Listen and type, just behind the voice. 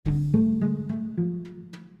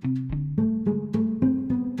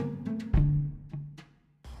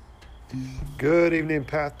Good evening,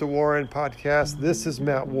 Path to Warren podcast. This is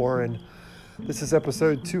Matt Warren. This is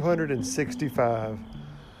episode 265.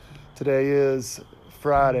 Today is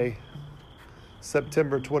Friday,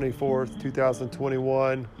 September 24th,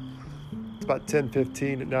 2021. It's about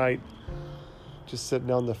 10:15 at night. Just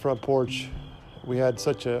sitting on the front porch. We had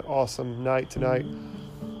such an awesome night tonight.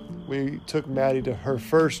 We took Maddie to her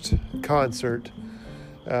first concert.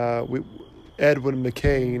 Edwin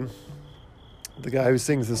McCain, the guy who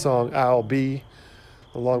sings the song I'll Be,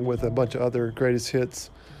 along with a bunch of other greatest hits.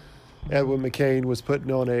 Edwin McCain was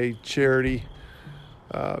putting on a charity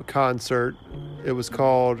concert. It was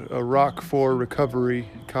called a Rock for Recovery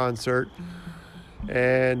concert.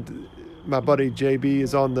 And my buddy JB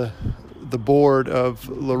is on the board of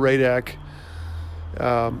LRADAC,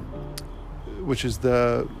 which is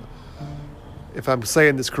the, if I'm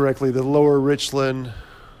saying this correctly, the Lower Richland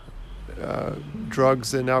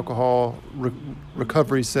Drugs and Alcohol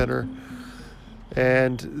Recovery Center.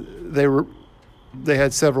 And they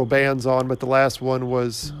had several bands on, but the last one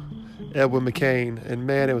was Edwin McCain, and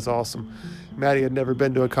man, it was awesome. Maddie had never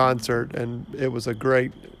been to a concert, and it was a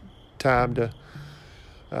great time to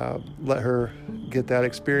let her get that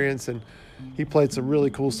experience. And he played some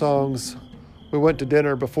really cool songs. We went to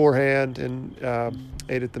dinner beforehand and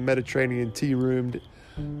ate at the Mediterranean Tea Room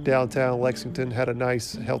downtown Lexington, had a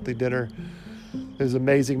nice, healthy dinner. It was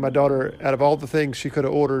amazing. My daughter, out of all the things she could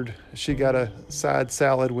have ordered, she got a side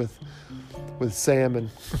salad with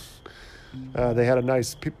salmon. They had a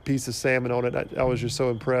nice piece of salmon on it. I was just so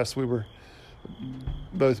impressed.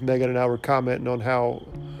 Both Megan and I were commenting on how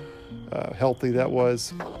healthy that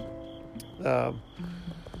was.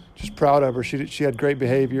 Just proud of her. She had great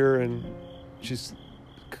behavior, and she's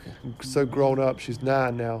so grown up. She's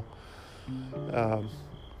 9 now.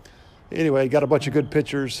 Anyway, got a bunch of good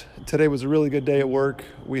pictures. Today was a really good day at work.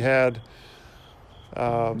 We had,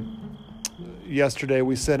 yesterday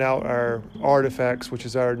we sent out our Artifacts, which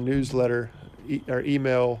is our newsletter, our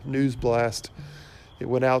email news blast. It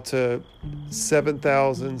went out to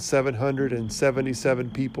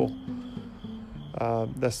 7,777 people.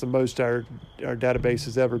 That's the most our database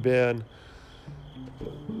has ever been.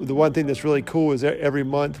 The one thing that's really cool is every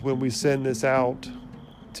month when we send this out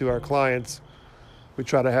to our clients, we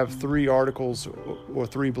try to have 3 articles or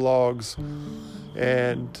 3 blogs.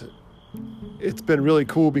 And it's been really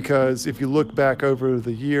cool because if you look back over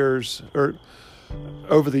the years and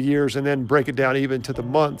then break it down even to the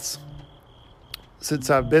months since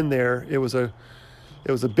I've been there, it was a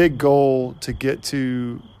big goal to get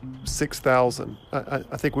to 6,000.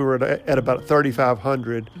 I think we were at about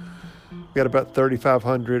 3,500. We had about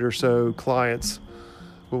 3,500 or so clients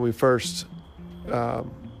when we first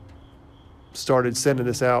started sending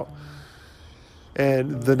this out.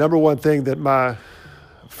 And the number one thing that my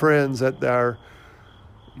friends at our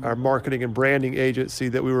marketing and branding agency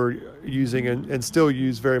that we were using and still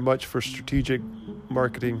use very much for strategic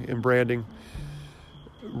marketing and branding,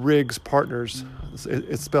 Riggs Partners,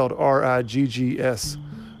 it's spelled RIGGS,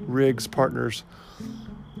 Riggs Partners.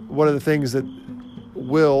 One of the things that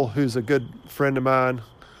Will, who's a good friend of mine,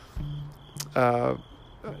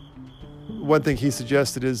 one thing he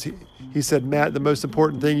suggested is he said, Matt, the most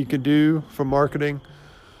important thing you can do for marketing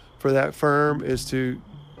for that firm is to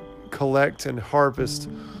collect and harvest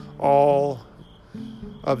all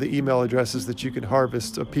of the email addresses that you can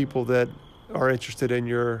harvest of people that are interested in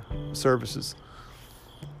your services.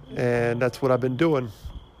 And that's what I've been doing.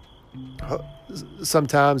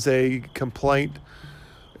 Sometimes a complaint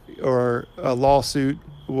or a lawsuit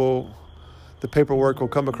the paperwork will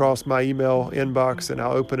come across my email inbox, and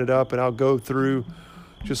I'll open it up and I'll go through,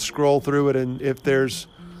 just scroll through it. And if there's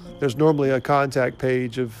normally a contact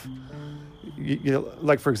page of,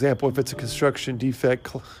 like for example, if it's a construction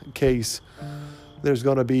defect case, there's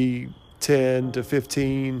going to be 10 to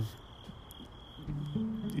 15,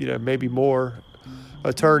 maybe more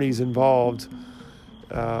attorneys involved.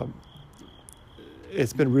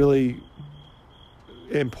 It's been really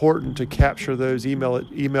important to capture those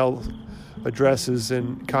email addresses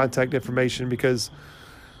and contact information, because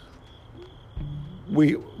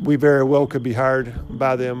we very well could be hired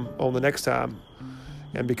by them on the next time.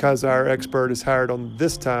 And because our expert is hired on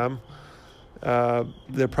this time,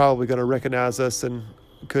 they're probably going to recognize us and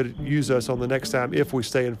could use us on the next time if we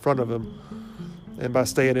stay in front of them. And by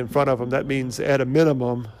staying in front of them, that means at a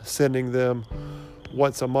minimum sending them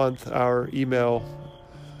once a month our email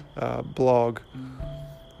blog.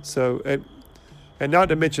 So, and not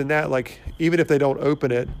to mention that, like, even if they don't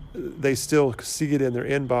open it, they still see it in their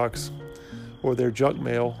inbox or their junk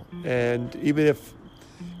mail. And even if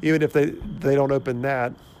they don't open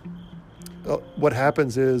that, what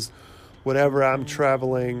happens is whenever I'm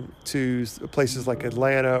traveling to places like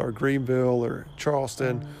Atlanta or Greenville or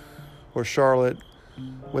Charleston or Charlotte,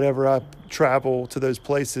 whenever I travel to those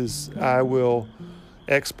places, I will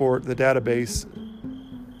export the database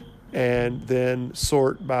and then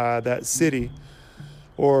sort by that city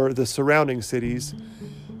or the surrounding cities.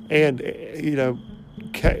 And,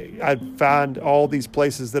 I find all these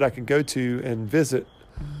places that I can go to and visit.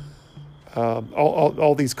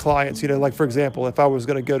 All these clients, like for example, if I was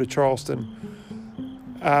going to go to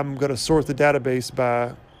Charleston, I'm going to sort the database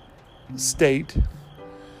by state,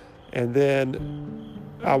 and then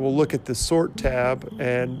I will look at the sort tab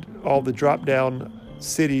and all the drop down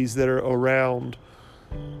cities that are around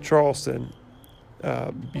Charleston.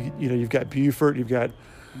 You've got Beaufort, you've got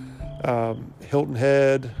Hilton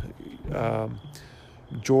Head,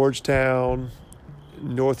 Georgetown,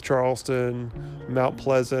 North Charleston, Mount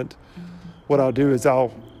Pleasant. What I'll do is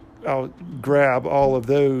I'll grab all of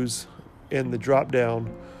those in the drop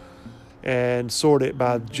down and sort it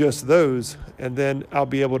by just those, and then I'll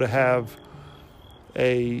be able to have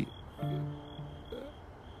a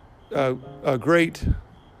great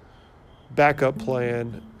backup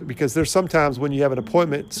plan, because there's sometimes when you have an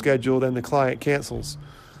appointment scheduled and the client cancels.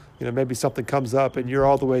 Maybe something comes up and you're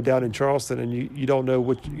all the way down in Charleston and you don't know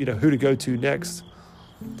who to go to next.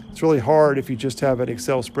 It's really hard if you just have an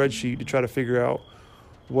Excel spreadsheet to try to figure out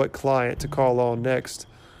what client to call on next.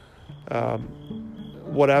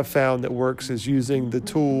 What I've found that works is using the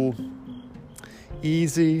tool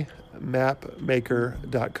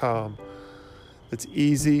easymapmaker.com. It's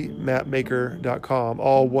easymapmaker.com,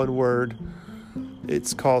 all one word.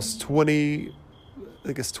 It costs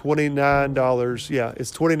 $29. Yeah,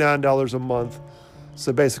 it's $29 a month.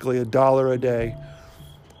 So basically $1 a day.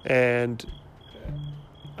 And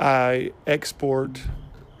I export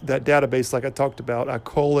that database like I talked about. I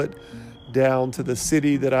cull it down to the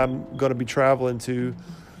city that I'm going to be traveling to.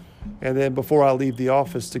 And then before I leave the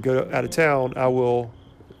office to go out of town, I will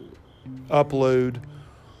upload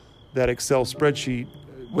that Excel spreadsheet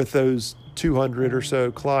with those 200 or so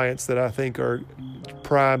clients that I think are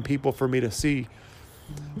prime people for me to see.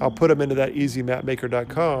 I'll put them into that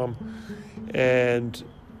easymapmaker.com, and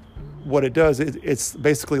what it does, it's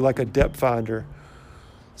basically like a depth finder.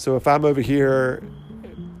 So if I'm over here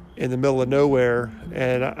in the middle of nowhere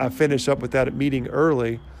and I finish up with that meeting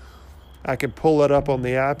early, I can pull it up on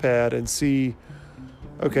the iPad and see,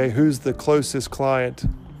 okay, who's the closest client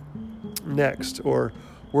next, or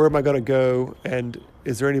where am I going to go, and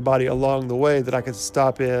is there anybody along the way that I can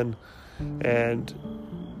stop in and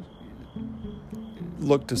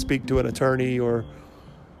look to speak to an attorney, or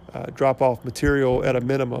drop off material at a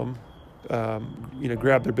minimum,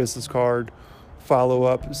 grab their business card, follow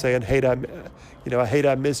up saying, hey, I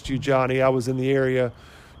missed you, Johnny. I was in the area.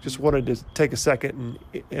 Just wanted to take a second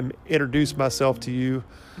and introduce myself to you.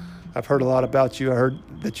 I've heard a lot about you. I heard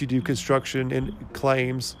that you do construction and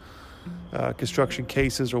claims, construction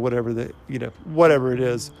cases, or whatever whatever it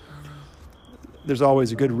is. There's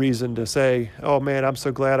always a good reason to say, oh man, I'm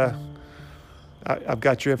so glad I've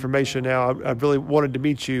got your information now. I really wanted to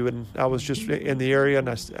meet you, and I was just in the area, and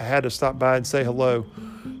I had to stop by and say hello.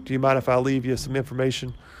 Do you mind if I leave you some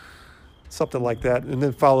information? Something like that, and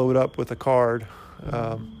then follow it up with a card.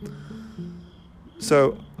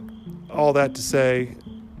 So all that to say,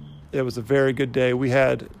 it was a very good day. We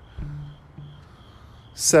had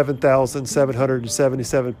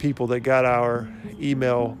 7,777 people that got our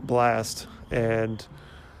email blast, and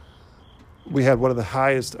we had one of the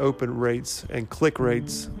highest open rates and click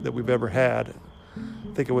rates that we've ever had.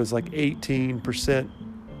 I think it was like 18%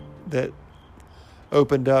 that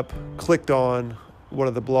opened up, clicked on one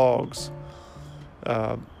of the blogs.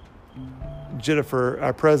 Jennifer,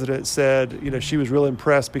 our president, said, she was really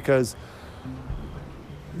impressed because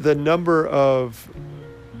the number of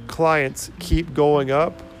clients keep going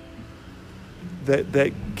up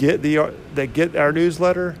that get our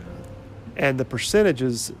newsletter, and the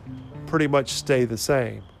percentages pretty much stay the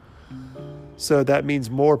same. So that means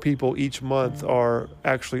more people each month are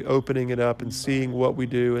actually opening it up and seeing what we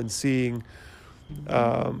do, and seeing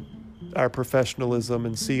our professionalism,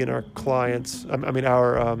 and seeing our clients.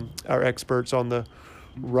 Our experts on the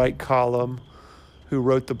right column who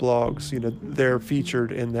wrote the blogs. They're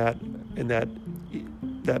featured in that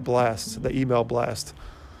blast, the email blast.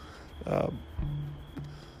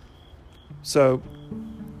 So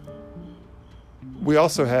we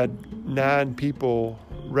also had 9 people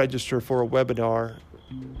register for a webinar,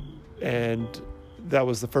 and that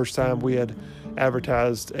was the first time we had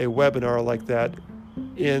advertised a webinar like that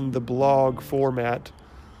in the blog format.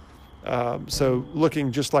 So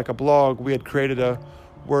looking just like a blog, we had created a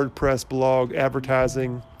WordPress blog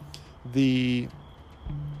advertising the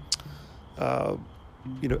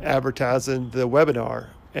advertising the webinar.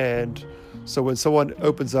 And so when someone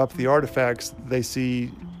opens up the artifacts, they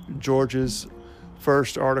see George's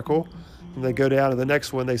first article, and they go down to the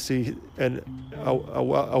next one, they see a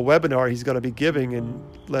webinar he's going to be giving in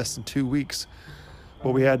less than 2 weeks.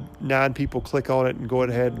 Well, we had 9 people click on it and go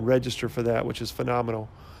ahead and register for that, which is phenomenal.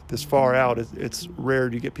 This far out, it's rare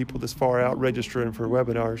to get people this far out registering for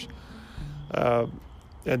webinars.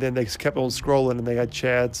 And then they kept on scrolling, and they had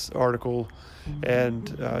Chad's article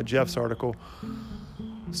and Jeff's article.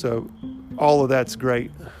 So all of that's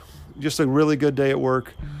great. Just a really good day at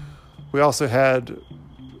work. We also had,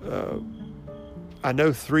 I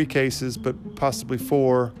know 3 cases, but possibly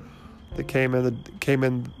 4 that came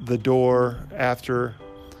in the door after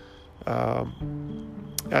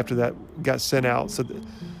that got sent out. So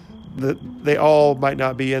they all might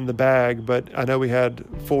not be in the bag, but I know we had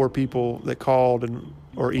 4 people that called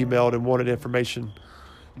or emailed and wanted information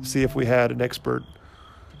to see if we had an expert.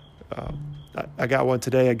 I got one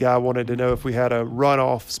today. A guy wanted to know if we had a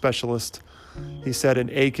runoff specialist. He said in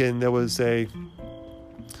Aiken there was a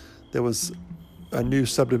new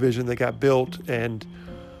subdivision that got built, and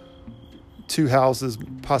 2 houses,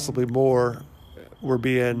 possibly more, were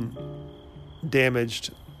being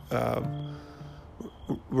damaged.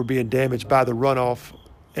 Were being damaged by the runoff,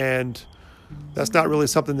 and that's not really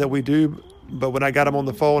something that we do. But when I got him on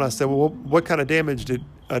the phone, I said, "Well, what kind of damage do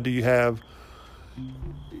you have?"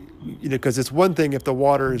 Because it's one thing if the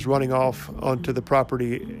water is running off onto the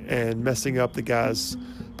property and messing up the guy's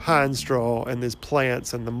pine straw and his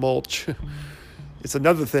plants and the mulch. It's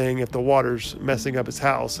another thing if the water's messing up his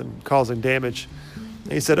house and causing damage.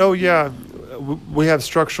 And he said, "Oh yeah, we have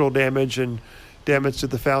structural damage and damage to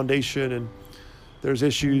the foundation, and there's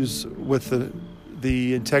issues with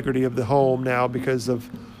the integrity of the home now because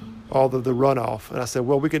of all of the runoff." And I said,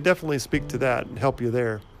 "Well, we could definitely speak to that and help you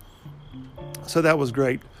there." So that was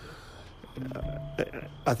great.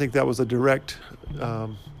 I think that was a direct,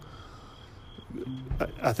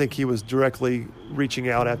 I think he was directly reaching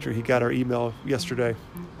out after he got our email yesterday.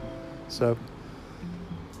 So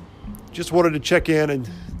just wanted to check in and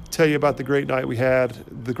tell you about the great night we had,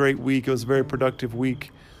 the great week. It was a very productive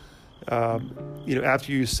week.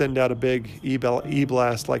 After you send out a big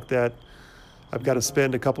e-blast like that, I've got to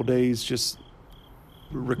spend a couple days just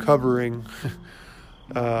recovering,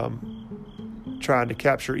 trying to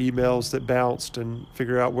capture emails that bounced and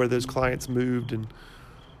figure out where those clients moved, and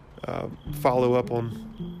follow up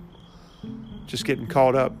on just getting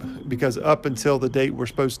caught up, because up until the date we're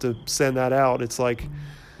supposed to send that out, it's like,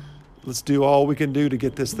 let's do all we can do to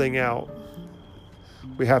get this thing out.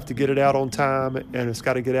 We have to get it out on time, and it's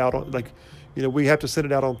got to get out on, we have to send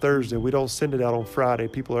it out on Thursday. We don't send it out on Friday.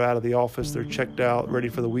 People are out of the office. They're checked out, ready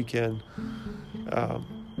for the weekend.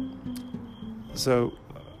 So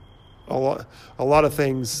a lot of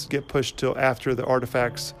things get pushed till after the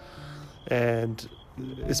artifacts, and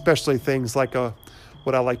especially things like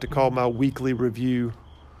what I like to call my weekly review.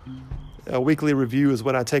 A weekly review is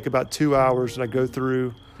when I take about 2 hours and I go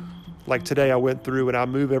through, like today I went through and I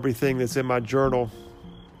move everything that's in my journal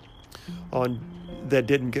that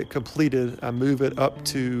didn't get completed. I move it up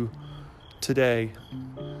to today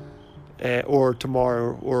or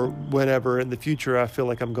tomorrow or whenever in the future I feel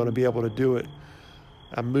like I'm going to be able to do it.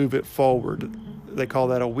 I move it forward. They call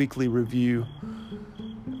that a weekly review.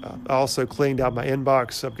 I also cleaned out my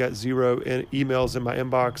inbox. I've got 0 emails in my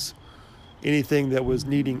inbox. Anything that was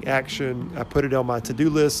needing action, I put it on my to-do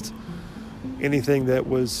list. Anything that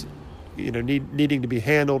was, needing to be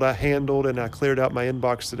handled, I handled, and I cleared out my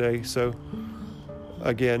inbox today. So,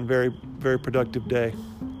 again, very, very productive day.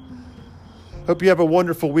 Hope you have a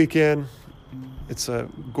wonderful weekend. It's a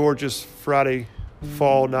gorgeous Friday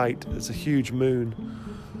fall night. It's a huge moon.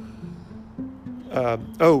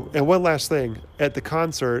 And one last thing. At the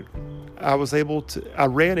concert, I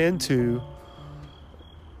ran into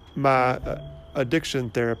my addiction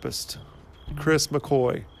therapist, Chris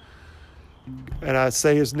McCoy. And I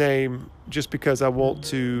say his name just because I want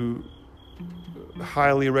to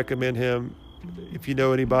highly recommend him. If you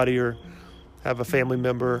know anybody or have a family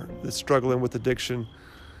member that's struggling with addiction,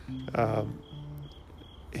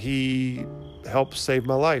 he helped save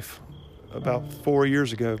my life about 4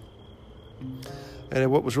 years ago. And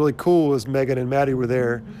what was really cool is Megan and Maddie were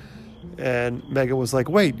there, and Megan was like,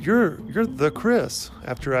 "Wait, you're the Chris."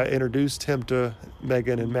 After I introduced him to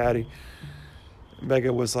Megan and Maddie,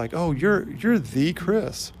 Megan was like, "Oh, you're the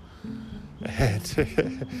Chris,"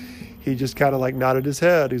 and he just kind of nodded his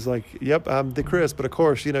head. He's like, "Yep, I'm the Chris," but of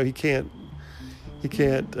course, he can't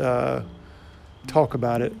talk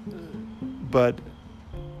about it. But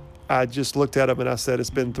I just looked at him and I said, it's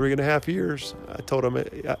been 3.5 years. I told him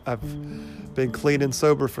I've been clean and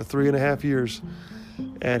sober for 3.5 years.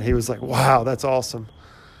 And he was like, wow, that's awesome.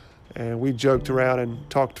 And we joked around and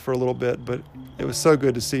talked for a little bit, but it was so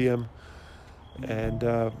good to see him.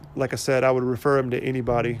 And like I said, I would refer him to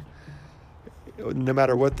anybody, no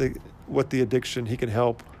matter what the addiction, he can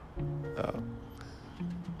help.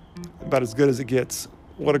 About as good as it gets.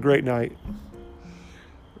 What a great night.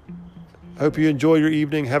 Hope you enjoy your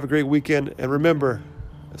evening. Have a great weekend. And remember,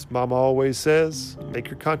 as Mama always says, make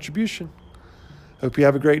your contribution. Hope you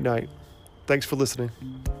have a great night. Thanks for listening.